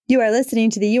You are listening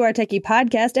to the You Are Techie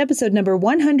podcast, episode number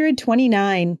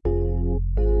 129.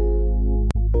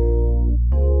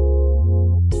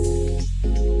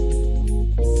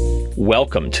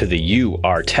 Welcome to the You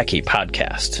Are Techie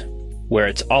podcast, where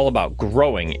it's all about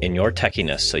growing in your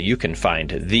techiness so you can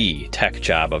find the tech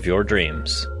job of your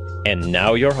dreams. And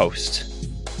now your host,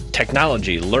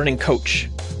 technology learning coach,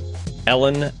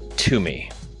 Ellen Toomey.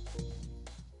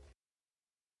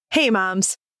 Hey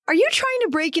moms, are you trying to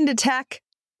break into tech?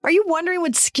 Are you wondering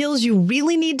what skills you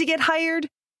really need to get hired?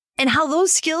 And how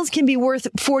those skills can be worth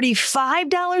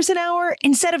 $45 an hour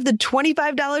instead of the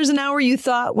 $25 an hour you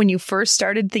thought when you first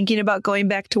started thinking about going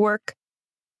back to work?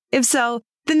 If so,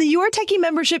 then the You Are Techie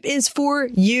membership is for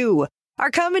you. Our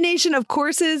combination of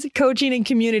courses, coaching, and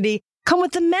community come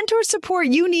with the mentor support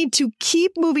you need to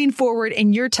keep moving forward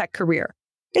in your tech career.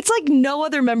 It's like no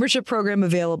other membership program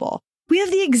available. We have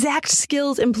the exact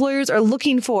skills employers are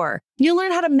looking for. You'll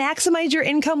learn how to maximize your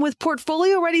income with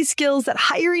portfolio-ready skills that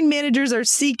hiring managers are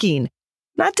seeking.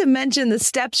 Not to mention the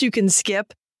steps you can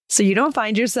skip so you don't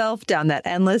find yourself down that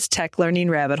endless tech learning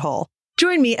rabbit hole.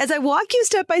 Join me as I walk you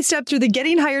step by step through the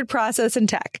getting hired process in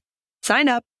tech. Sign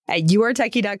up at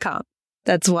youaretechy.com.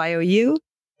 That's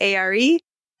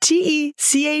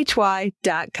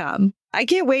youaretechy.com. I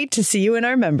can't wait to see you in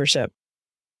our membership.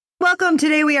 Welcome.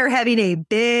 Today we are having a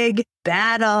big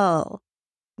battle.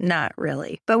 Not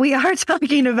really, but we are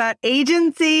talking about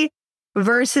agency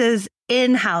versus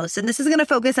in-house. And this is going to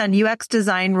focus on UX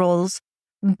design roles,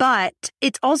 but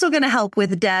it's also going to help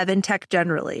with dev and tech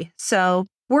generally. So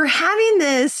we're having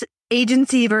this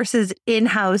agency versus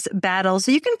in-house battle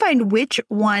so you can find which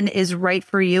one is right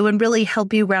for you and really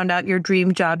help you round out your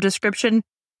dream job description,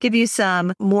 give you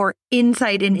some more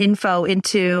insight and info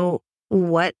into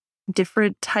what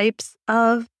different types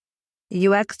of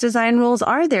UX design roles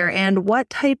are there and what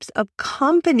types of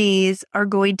companies are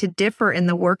going to differ in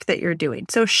the work that you're doing.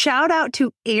 So shout out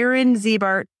to Aaron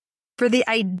Ziebart for the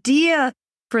idea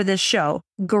for this show.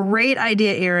 Great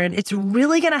idea, Aaron. It's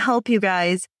really going to help you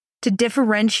guys to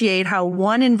differentiate how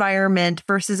one environment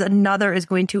versus another is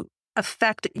going to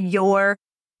affect your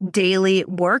daily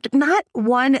work. Not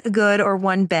one good or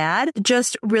one bad,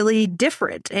 just really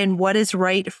different and what is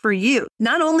right for you.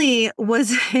 Not only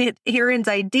was it Aaron's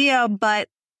idea, but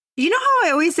you know how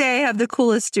I always say I have the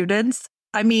coolest students?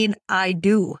 I mean, I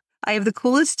do. I have the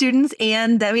coolest students,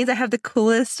 and that means I have the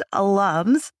coolest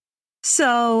alums.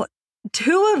 So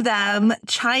 2 of them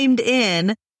chimed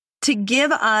in to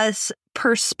give us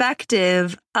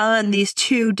perspective on these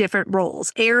 2 different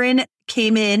roles. Aaron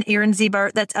came in, Aaron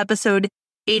Ziebart, that's episode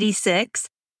 86,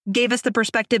 gave us the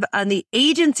perspective on the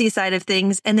agency side of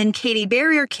things. And then Katie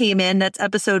Barrier came in, that's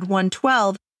episode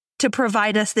 112, to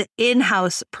provide us the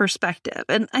in-house perspective.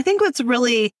 And I think what's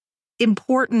really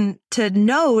important to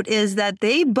note is that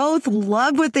they both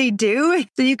love what they do.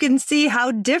 So you can see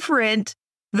how different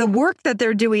the work that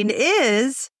they're doing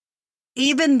is,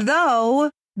 even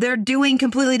though they're doing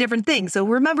completely different things. So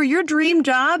remember, your dream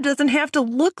job doesn't have to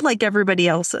look like everybody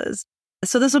else's.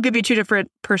 So this will give you 2 different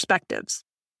perspectives.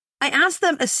 I asked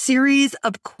them a series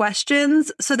of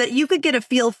questions so that you could get a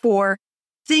feel for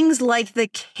things like the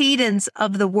cadence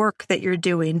of the work that you're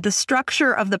doing, the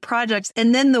structure of the projects,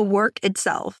 and then the work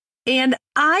itself. And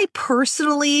I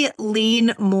personally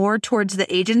lean more towards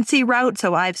the agency route.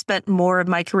 So I've spent more of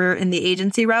my career in the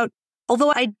agency route,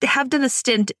 although I have done a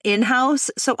stint in-house.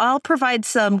 So I'll provide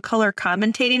some color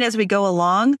commentating as we go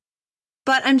along.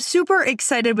 But I'm super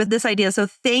excited with this idea. So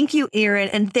thank you, Aaron,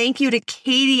 and thank you to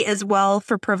Katie as well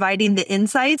for providing the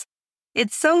insights.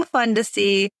 It's so fun to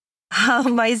see how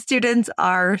my students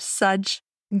are such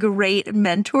great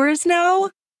mentors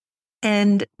now.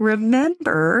 And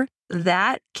remember,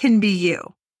 that can be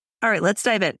you. All right, let's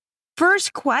dive in.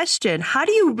 First question, how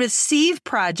do you receive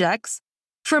projects?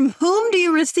 From whom do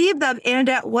you receive them and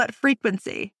at what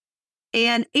frequency?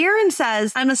 And Aaron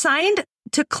says, I'm assigned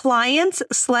to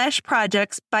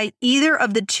clients/projects by either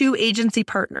of the 2 agency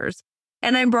partners.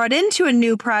 And I'm brought into a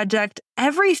new project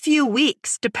every few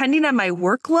weeks, depending on my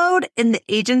workload and the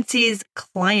agency's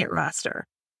client roster.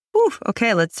 Ooh,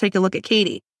 okay, let's take a look at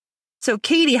Katie. So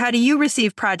Katie, how do you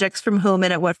receive projects from whom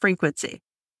and at what frequency?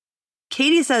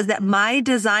 Katie says that my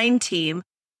design team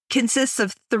consists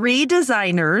of 3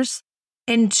 designers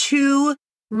and 2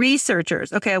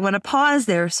 researchers. Okay, I want to pause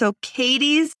there. So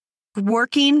Katie's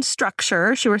working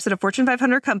structure, she works at a Fortune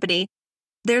 500 company.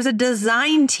 There's a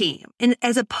design team, and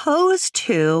as opposed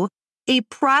to a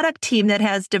product team that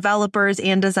has developers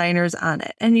and designers on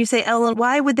it. And you say, Ellen,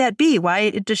 why would that be? Why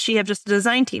does she have just a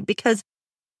design team? Because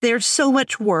there's so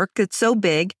much work. It's so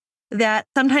big. that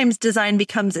sometimes design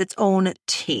becomes its own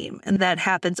team, and that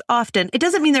happens often. It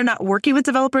doesn't mean they're not working with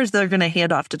developers. They're going to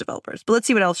hand off to developers. But let's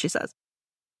see what else she says.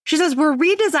 She says, we're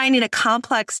redesigning a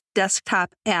complex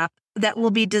desktop app that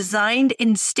will be designed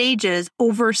in stages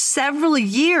over several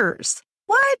years.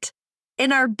 What?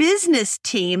 And our business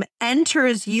team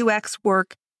enters UX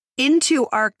work into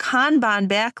our Kanban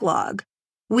backlog.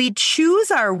 We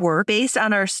choose our work based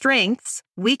on our strengths,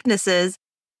 weaknesses,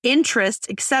 interests,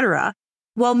 etc.,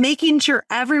 while making sure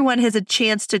everyone has a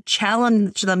chance to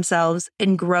challenge themselves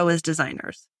and grow as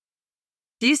designers.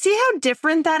 Do you see how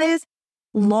different that is?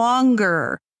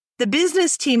 Longer. The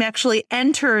business team actually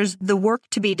enters the work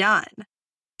to be done.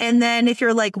 And then if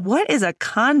you're like, what is a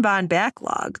Kanban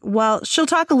backlog? Well, she'll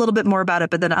talk a little bit more about it,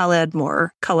 but then I'll add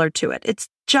more color to it. It's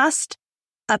just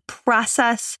a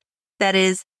process that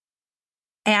is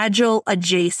Agile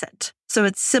adjacent. So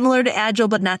it's similar to Agile,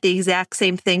 but not the exact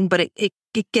same thing, but it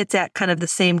gets at kind of the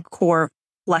same core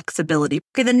flexibility.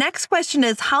 Okay, the next question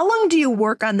is, how long do you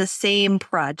work on the same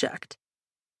project?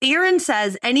 Erin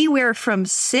says anywhere from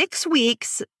 6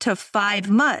 weeks to 5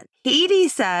 months. Katie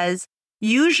says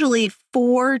usually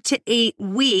 4 to 8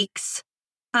 weeks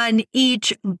on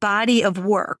each body of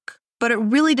work, but it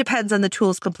really depends on the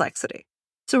tool's complexity.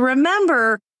 So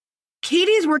remember,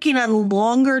 Katie's working on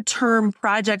longer term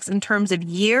projects in terms of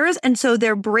years. And so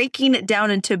they're breaking it down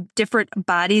into different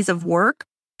bodies of work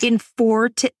in 4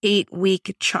 to 8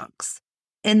 week chunks.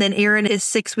 And then Erin is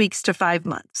 6 weeks to 5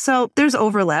 months. So there's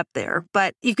overlap there,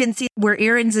 but you can see where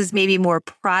Erin's is maybe more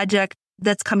project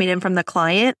that's coming in from the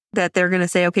client, that they're going to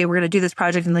say, okay, we're going to do this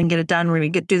project and then get it done. We're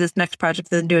going to do this next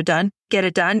project, then get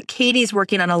it done. Katie's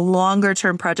working on a longer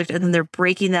term project, and then they're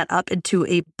breaking that up into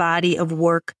a body of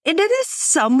work. And it is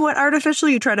somewhat artificial.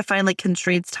 You try to find like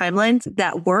constraints, timelines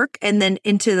that work, and then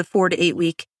into the 4 to 8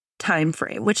 week time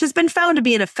frame, which has been found to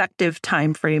be an effective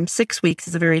time frame. 6 weeks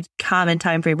is a very common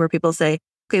time frame where people say,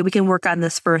 okay, we can work on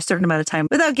this for a certain amount of time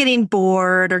without getting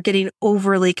bored or getting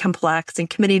overly complex and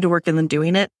committing to work and then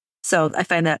doing it. So I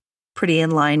find that pretty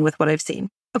in line with what I've seen.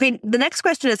 Okay, the next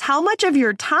question is, how much of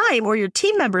your time or your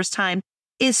team members' time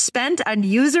is spent on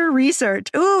user research?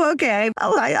 Oh, okay.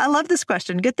 Oh, I love this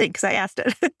question. Good thing, because I asked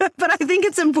it. But I think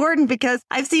it's important because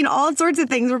I've seen all sorts of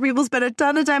things where people spend a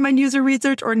ton of time on user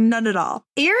research or none at all.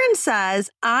 Erin says,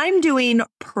 I'm doing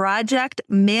project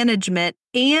management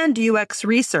and UX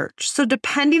research. So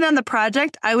depending on the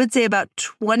project, I would say about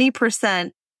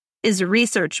 20% is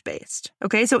research-based.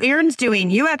 Okay, so Erin's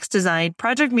doing UX design,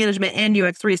 project management, and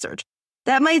UX research.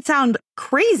 That might sound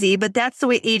crazy, but that's the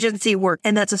way agency works.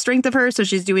 And that's a strength of hers. So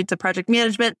she's doing some project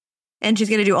management and she's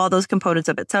going to do all those components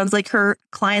of it. Sounds like her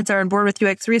clients are on board with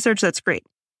UX research. That's great.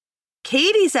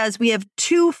 Katie says we have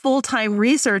 2 full-time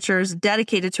researchers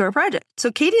dedicated to our project.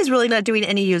 So Katie's really not doing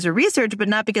any user research, but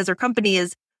not because her company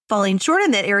is falling short in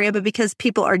that area, but because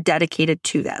people are dedicated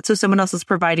to that. So someone else is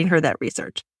providing her that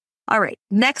research. All right,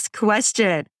 next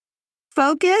question.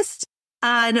 Focused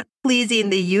on pleasing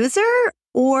the user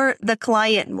or the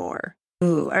client more?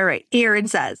 Ooh, all right. Erin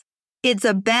says, it's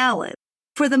a balance.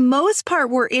 For the most part,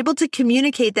 we're able to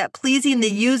communicate that pleasing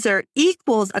the user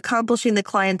equals accomplishing the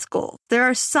client's goal. There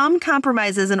are some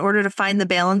compromises in order to find the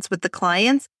balance with the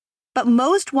clients, but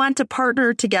most want to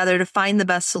partner together to find the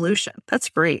best solution. That's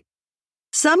great.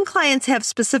 Some clients have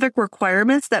specific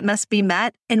requirements that must be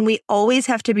met, and we always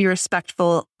have to be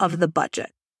respectful of the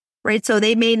budget, right? So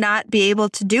they may not be able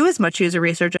to do as much user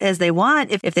research as they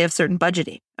want if they have certain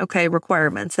budgeting,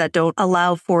 requirements that don't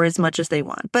allow for as much as they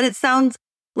want. But it sounds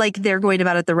like they're going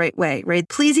about it the right way, right?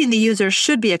 Pleasing the user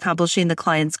should be accomplishing the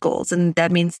client's goals. And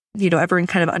that means, everyone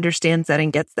kind of understands that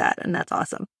and gets that. And that's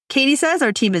awesome. Katie says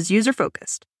our team is user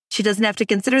focused. She doesn't have to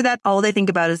consider that. All they think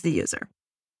about is the user.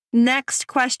 Next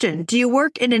question. Do you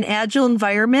work in an agile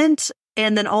environment?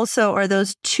 And then also, are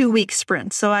those 2-week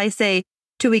sprints? So I say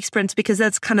 2-week sprints because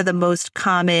that's kind of the most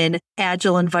common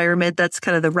agile environment. That's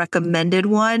kind of the recommended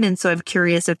one. And so I'm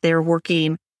curious if they're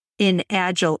working in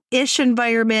agile-ish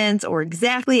environments or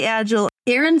exactly agile.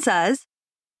 Erin says,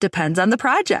 depends on the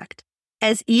project,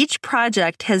 as each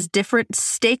project has different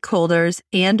stakeholders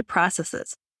and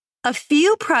processes. A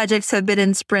few projects have been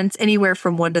in sprints anywhere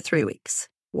from 1 to 3 weeks.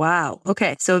 Wow.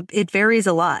 Okay. So it varies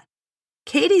a lot.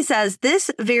 Katie says this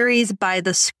varies by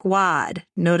the squad.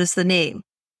 Notice the name.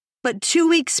 But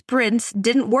 2-week sprints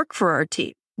didn't work for our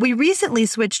team. We recently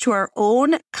switched to our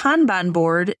own Kanban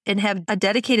board and have a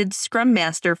dedicated Scrum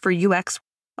Master for UX.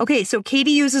 Okay. So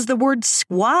Katie uses the word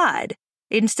squad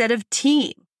instead of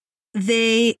team.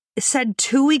 They said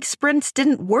 2-week sprints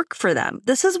didn't work for them.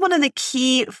 This is one of the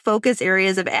key focus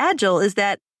areas of Agile, is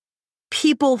that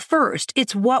people first.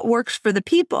 It's what works for the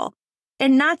people.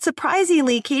 And not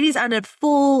surprisingly, Katie's on a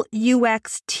full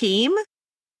UX team.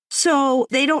 So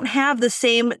they don't have the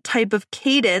same type of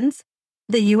cadence.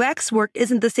 The UX work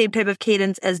isn't the same type of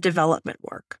cadence as development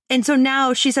work. And so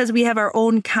now she says we have our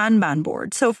own Kanban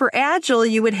board. So for Agile,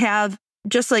 you would have,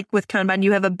 just like with Kanban,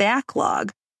 you have a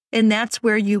backlog. And that's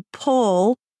where you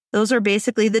pull. Those are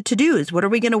basically the to-dos. What are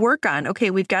we going to work on? Okay,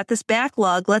 we've got this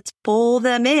backlog. Let's pull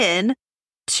them in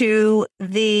to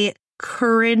the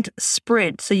current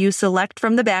sprint. So you select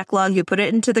from the backlog, you put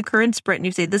it into the current sprint, and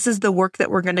you say, this is the work that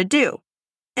we're going to do.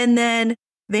 And then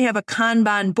they have a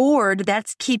Kanban board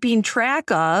that's keeping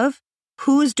track of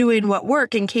who's doing what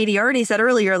work. And Katie already said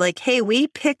earlier, like, hey, we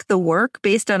pick the work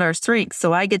based on our strengths.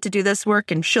 So I get to do this work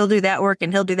and she'll do that work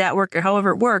and he'll do that work or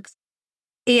however it works.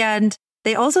 And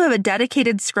they also have a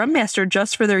dedicated Scrum Master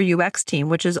just for their UX team,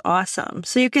 which is awesome.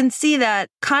 So you can see that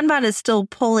Kanban is still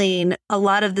pulling a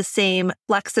lot of the same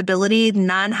flexibility,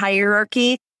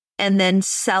 non-hierarchy, and then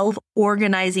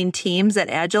self-organizing teams that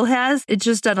Agile has. It's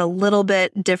just done a little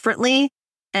bit differently.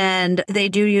 And they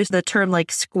do use the term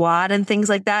like squad and things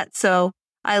like that. So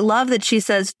I love that she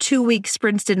says 2-week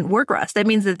sprints didn't work for us. That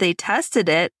means that they tested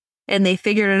it and they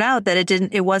figured it out that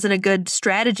it wasn't a good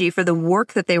strategy for the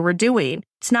work that they were doing.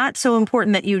 It's not so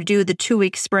important that you do the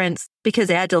 2-week sprints because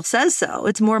Agile says so.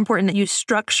 It's more important that you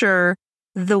structure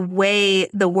the way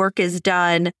the work is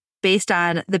done based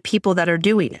on the people that are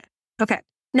doing it. Okay.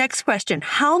 Next question.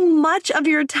 How much of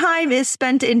your time is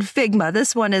spent in Figma?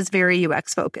 This one is very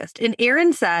UX focused. And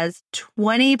Erin says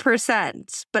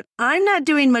 20%, but I'm not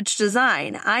doing much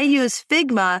design. I use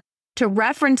Figma to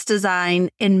reference design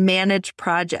and manage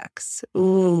projects.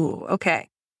 Ooh, okay.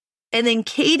 And then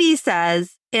Katie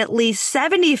says at least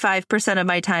 75% of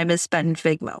my time is spent in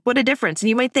Figma. What a difference. And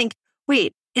you might think,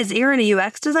 wait, is Erin a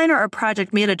UX designer or a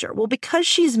project manager? Well, because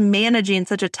she's managing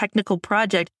such a technical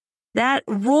project, that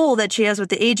role that she has with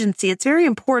the agency, it's very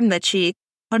important that she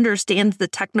understands the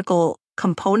technical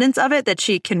components of it, that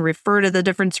she can refer to the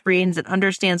different screens and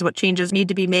understands what changes need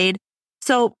to be made.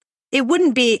 So it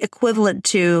wouldn't be equivalent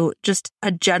to just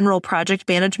a general project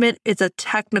management. It's a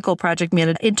technical project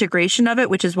management integration of it,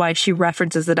 which is why she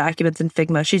references the documents in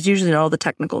Figma. She's using all the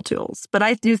technical tools. But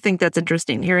I do think that's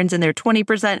interesting. Erin's in there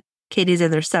 20%, Katie's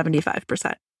in there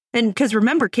 75%. And because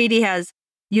remember, Katie has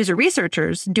user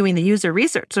researchers doing the user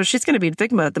research. So she's going to be in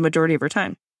Figma the majority of her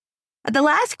time. The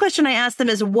last question I asked them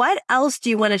is, what else do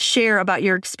you want to share about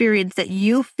your experience that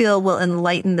you feel will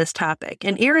enlighten this topic?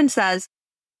 And Erin says,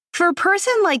 for a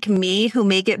person like me who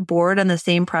may get bored on the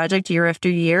same project year after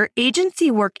year,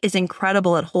 agency work is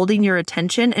incredible at holding your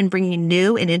attention and bringing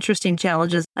new and interesting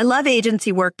challenges. I love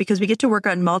agency work because we get to work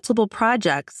on multiple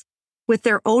projects with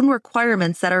their own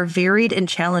requirements that are varied and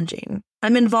challenging.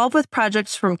 I'm involved with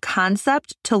projects from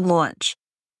concept to launch,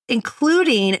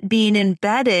 including being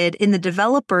embedded in the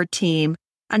developer team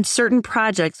on certain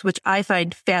projects, which I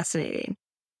find fascinating.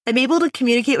 I'm able to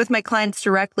communicate with my clients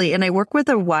directly, and I work with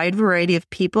a wide variety of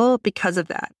people because of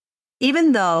that,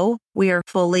 even though we are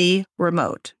fully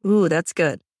remote. Ooh, that's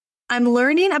good. I'm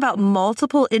learning about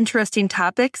multiple interesting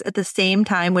topics at the same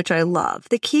time, which I love.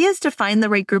 The key is to find the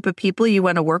right group of people you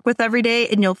want to work with every day,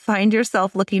 and you'll find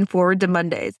yourself looking forward to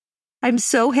Mondays. I'm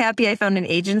so happy I found an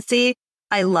agency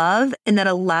I love and that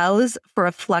allows for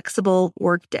a flexible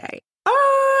workday.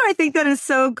 Oh, I think that is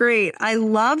so great. I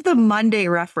love the Monday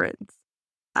reference.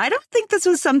 I don't think this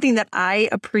was something that I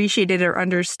appreciated or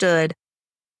understood,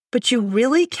 but you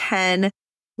really can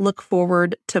look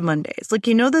forward to Mondays. Like,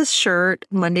 you know, this shirt,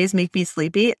 Mondays make me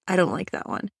sleepy. I don't like that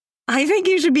one. I think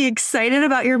you should be excited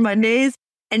about your Mondays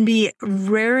and be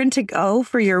raring to go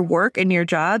for your work and your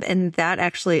job. And that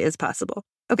actually is possible.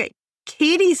 Okay.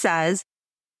 Katie says,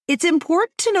 it's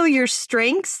important to know your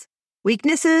strengths,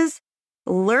 weaknesses,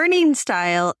 learning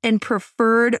style, and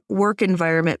preferred work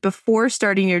environment before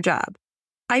starting your job.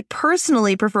 I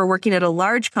personally prefer working at a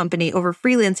large company over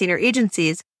freelancing or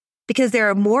agencies because there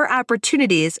are more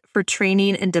opportunities for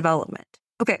training and development.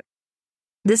 Okay,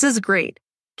 this is great.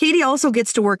 Katie also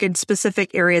gets to work in a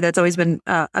specific area that's always been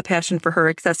a passion for her,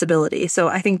 accessibility. So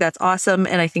I think that's awesome.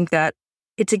 And I think that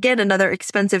it's, again, another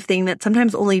expensive thing that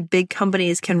sometimes only big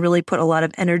companies can really put a lot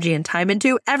of energy and time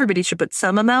into. Everybody should put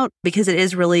some amount because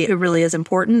it really is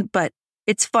important. But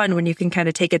it's fun when you can kind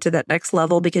of take it to that next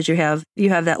level because you have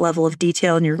that level of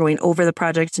detail and you're going over the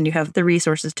projects and you have the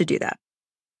resources to do that.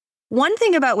 One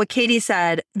thing about what Katie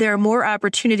said, there are more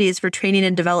opportunities for training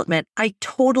and development. I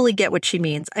totally get what she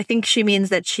means. I think she means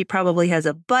that she probably has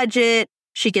a budget.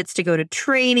 She gets to go to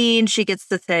training. She gets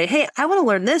to say, hey, I want to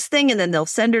learn this thing. And then they'll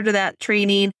send her to that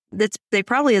training. They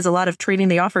probably has a lot of training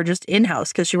they offer just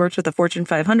in-house because she works with the Fortune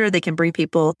 500. They can bring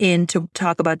people in to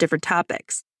talk about different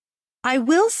topics. I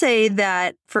will say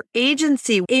that for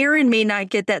agency, Erin may not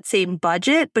get that same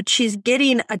budget, but she's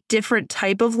getting a different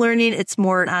type of learning. It's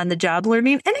more on the job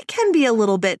learning, and it can be a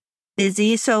little bit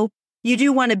busy. So you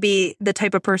do want to be the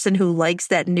type of person who likes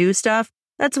that new stuff.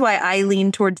 That's why I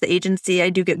lean towards the agency.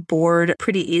 I do get bored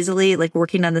pretty easily, like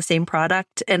working on the same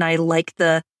product, and I like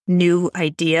the new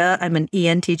idea. I'm an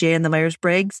ENTJ in the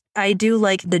Myers-Briggs. I do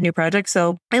like the new project,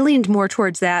 so I leaned more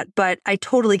towards that, but I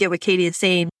totally get what Katie is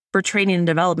saying. For training and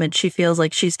development, she feels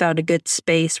like she's found a good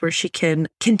space where she can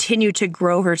continue to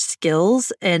grow her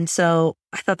skills. And so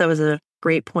I thought that was a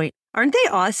great point. Aren't they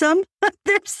awesome?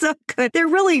 They're so good. They're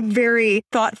really very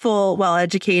thoughtful,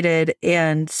 well-educated,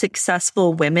 and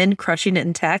successful women crushing it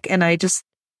in tech. And I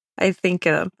think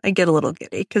I get a little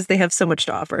giddy because they have so much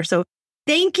to offer. So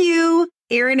thank you,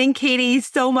 Erin and Katie,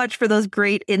 so much for those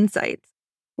great insights.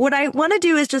 What I want to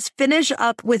do is just finish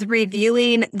up with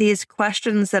reviewing these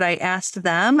questions that I asked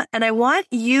them. And I want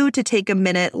you to take a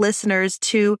minute, listeners,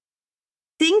 to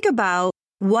think about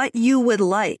what you would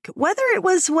like, whether it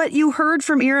was what you heard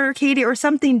from Erin or Katie or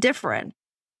something different,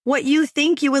 what you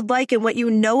think you would like and what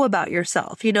you know about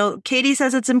yourself. You know, Katie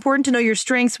says it's important to know your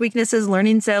strengths, weaknesses,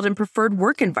 learning styles, and preferred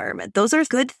work environment. Those are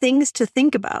good things to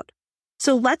think about.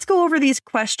 So let's go over these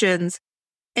questions.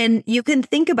 And you can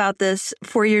think about this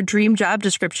for your dream job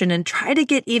description and try to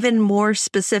get even more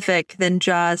specific than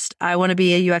just, I want to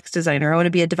be a UX designer. I want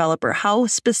to be a developer. How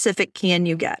specific can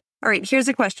you get? All right, here's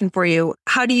a question for you.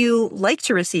 How do you like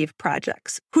to receive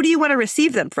projects? Who do you want to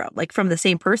receive them from? Like from the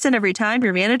same person every time,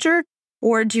 your manager?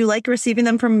 Or do you like receiving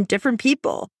them from different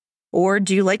people? Or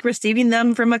do you like receiving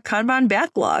them from a Kanban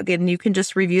backlog and you can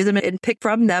just review them and pick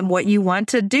from them what you want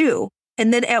to do?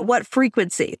 And then at what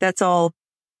frequency? That's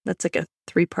like a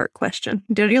 3-part question.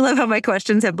 Don't you love how my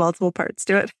questions have multiple parts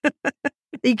to it?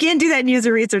 You can't do that in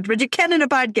user research, but you can in a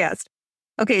podcast.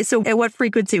 Okay, so at what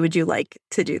frequency would you like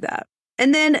to do that?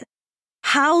 And then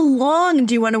how long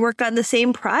do you want to work on the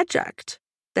same project?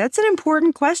 That's an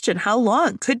important question. How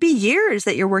long? Could be years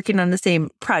that you're working on the same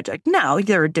project. Now,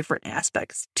 there are different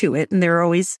aspects to it, and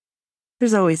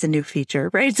there's always a new feature,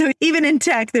 right? So even in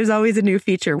tech, there's always a new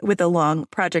feature with a long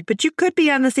project, but you could be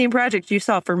on the same project you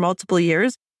saw for multiple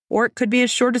years, or it could be as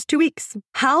short as 2 weeks.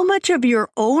 How much of your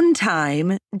own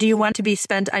time do you want to be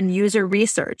spent on user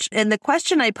research? And the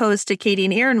question I posed to Katie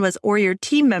and Erin was, or your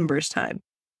team members' time.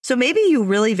 So maybe you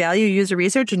really value user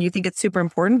research and you think it's super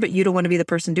important, but you don't want to be the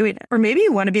person doing it. Or maybe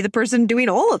you want to be the person doing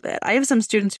all of it. I have some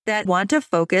students that want to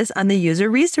focus on the user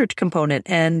research component,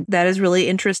 and that is really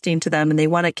interesting to them, and they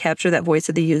want to capture that voice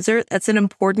of the user. That's an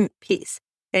important piece.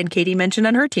 And Katie mentioned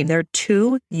on her team, there are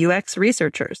 2 UX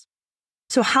researchers.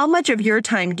 So how much of your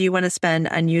time do you want to spend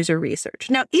on user research?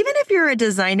 Now, even if you're a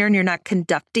designer and you're not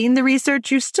conducting the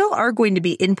research, you still are going to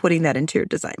be inputting that into your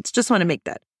designs. Just want to make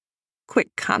that quick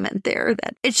comment there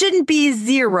that it shouldn't be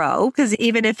 0, because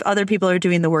even if other people are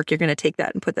doing the work, you're going to take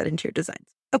that and put that into your designs.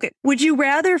 Okay. Would you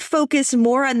rather focus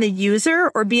more on the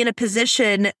user or be in a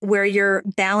position where you're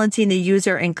balancing the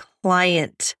user and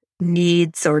client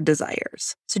needs or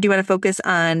desires? So do you want to focus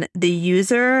on the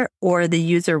user or the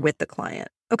user with the client?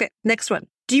 Okay, next one.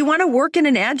 Do you want to work in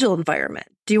an agile environment?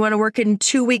 Do you want to work in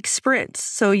 2-week sprints?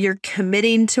 So you're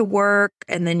committing to work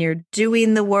and then you're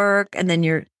doing the work and then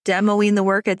you're demoing the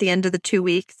work at the end of the 2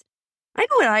 weeks. I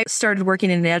know when I started working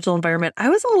in an agile environment, I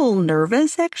was a little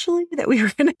nervous actually that we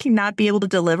were going to not be able to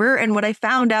deliver. And what I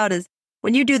found out is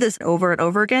when you do this over and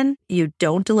over again, you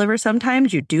don't deliver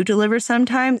sometimes, you do deliver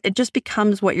sometimes. It just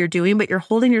becomes what you're doing, but you're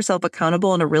holding yourself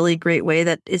accountable in a really great way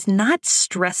that is not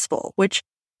stressful, which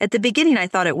at the beginning I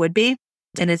thought it would be,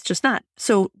 and it's just not.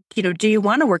 So, do you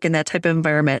want to work in that type of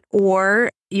environment? Or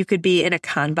you could be in a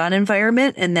Kanban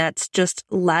environment, and that's just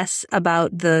less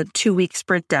about the 2-week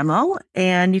sprint demo.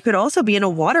 And you could also be in a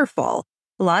waterfall.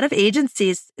 A lot of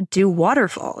agencies do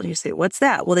waterfall. And you say, what's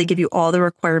that? Well, they give you all the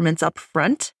requirements up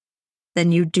front.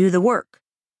 Then you do the work.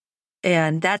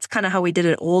 And that's kind of how we did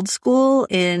it old school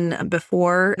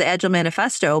before the Agile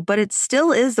Manifesto, but it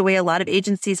still is the way a lot of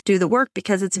agencies do the work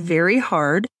because it's very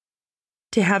hard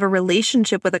to have a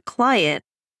relationship with a client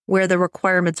where the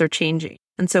requirements are changing.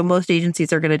 And so most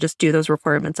agencies are going to just do those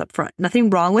requirements up front.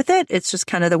 Nothing wrong with it. It's just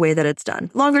kind of the way that it's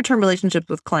done. Longer term relationships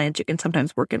with clients, you can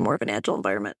sometimes work in more of an agile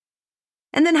environment.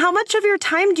 And then how much of your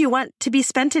time do you want to be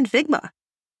spent in Figma,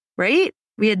 right?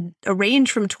 We had a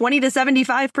range from 20 to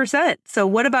 75%. So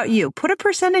what about you? Put a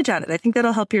percentage on it. I think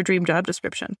that'll help your dream job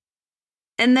description.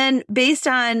 And then based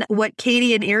on what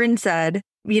Katie and Erin said,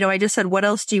 I just said, what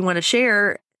else do you want to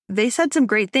share? They said some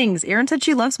great things. Erin said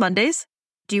she loves Mondays.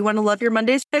 Do you want to love your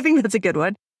Mondays? I think that's a good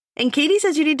one. And Katie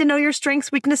says you need to know your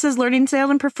strengths, weaknesses, learning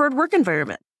style, and preferred work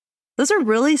environment. Those are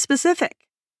really specific.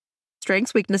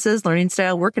 strengths, weaknesses, learning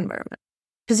style, work environment.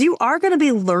 Because you are going to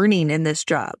be learning in this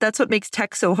job. That's what makes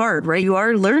tech so hard, right? You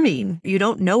are learning. You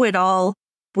don't know it all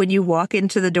when you walk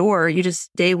into the door. You just,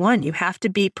 day one, you have to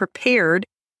be prepared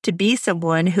to be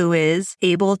someone who is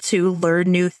able to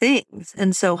learn new things.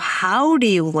 And so how do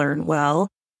you learn well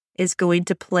is going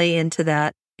to play into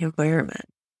that environment.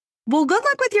 Well, good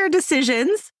luck with your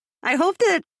decisions. I hope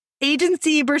that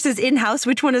agency versus in-house,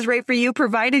 which one is right for you,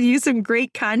 provided you some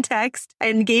great context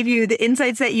and gave you the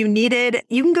insights that you needed.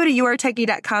 You can go to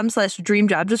yourtechie.com/dream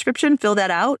job description, fill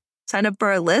that out, sign up for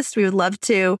our list. We would love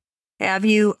to have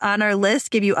you on our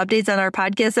list, give you updates on our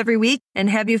podcast every week, and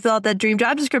have you fill out that dream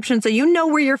job description so you know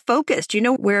where you're focused. You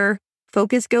know where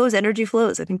focus goes, energy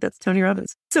flows. I think that's Tony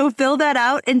Robbins. So fill that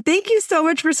out. And thank you so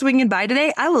much for swinging by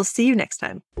today. I will see you next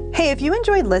time. Hey, if you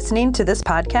enjoyed listening to this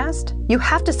podcast, you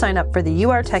have to sign up for the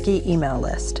You Are Techie email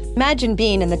list. Imagine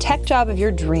being in the tech job of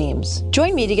your dreams.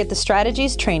 Join me to get the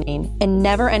strategies, training, and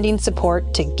never-ending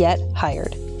support to get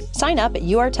hired. Sign up at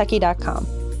yourtechie.com.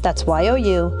 That's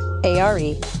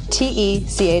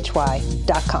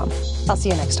yourtechy.com. I'll see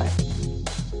you next time.